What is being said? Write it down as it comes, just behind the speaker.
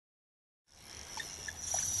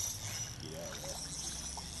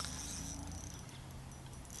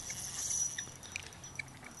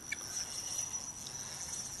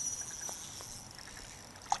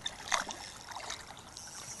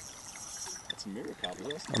It's a mirror carp.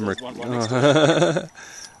 I'm one next to it.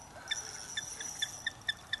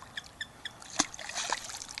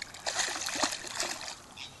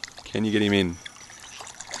 Can you get him in?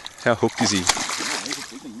 How hooked is he?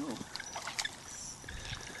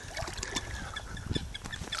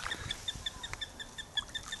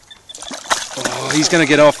 Oh, he's going to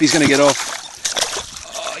get off. He's going to get off.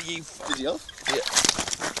 Oh, you... Is he off? Yeah.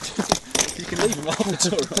 You can leave him off. It's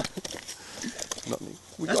alright. Not me.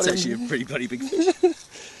 That's actually a pretty bloody big fish.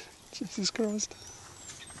 Jesus Christ.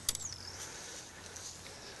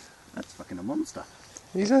 That's fucking a monster.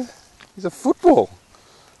 He's a football.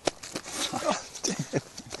 Oh, damn.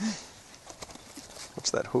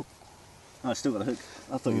 What's that hook? Oh, I still got a hook.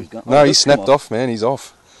 I thought he was gone. No, he snapped off, man. He's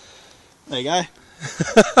off. There you go.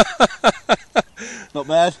 Not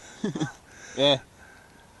bad. Yeah.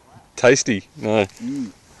 Tasty. No.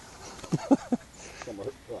 Mm.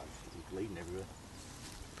 He's bleeding everywhere.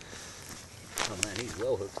 Oh man, he's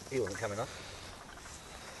well hooked. He wasn't coming up.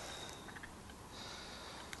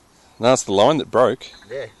 No, it's the line that broke.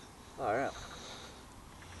 Yeah. Oh, right.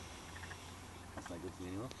 That's no good for me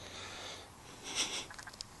anymore.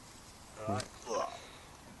 Alright.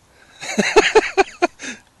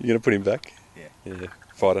 You gonna put him back? Yeah. Yeah.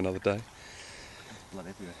 Fight another day. Blood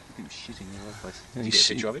everywhere. Look at him shitting all over the place. Yeah, Did you get a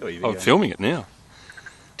picture of it or you I'm filming it now.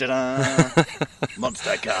 Ta-da!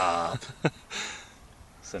 Monster carp.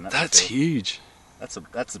 So That's huge. That's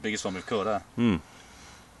the biggest one we've caught, huh? Hmm.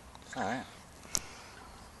 Alright.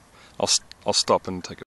 I'll stop and take a